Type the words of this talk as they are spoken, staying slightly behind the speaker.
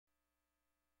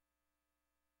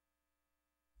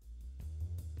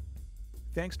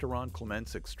Thanks to Ron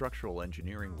Klemencic's structural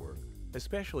engineering work,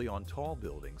 especially on tall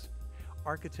buildings,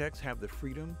 architects have the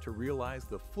freedom to realize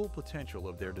the full potential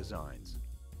of their designs.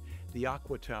 The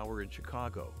Aqua Tower in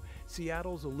Chicago,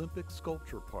 Seattle's Olympic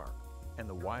Sculpture Park, and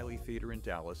the Wyly Theater in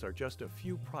Dallas are just a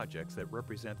few projects that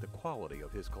represent the quality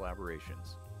of his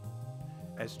collaborations.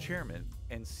 As chairman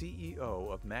and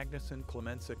CEO of Magnusson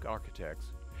Klemencic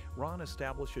Architects, Ron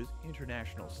establishes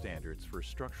international standards for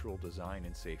structural design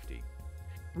and safety.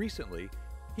 Recently,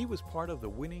 he was part of the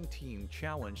winning team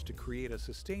challenged to create a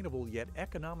sustainable yet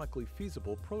economically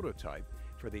feasible prototype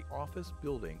for the office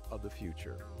building of the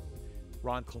future.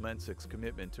 Ron Klemencic's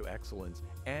commitment to excellence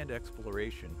and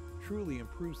exploration truly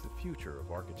improves the future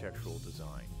of architectural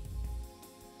design.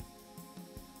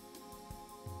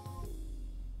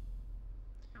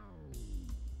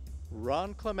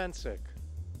 Ron Klemencic,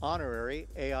 Honorary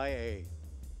AIA.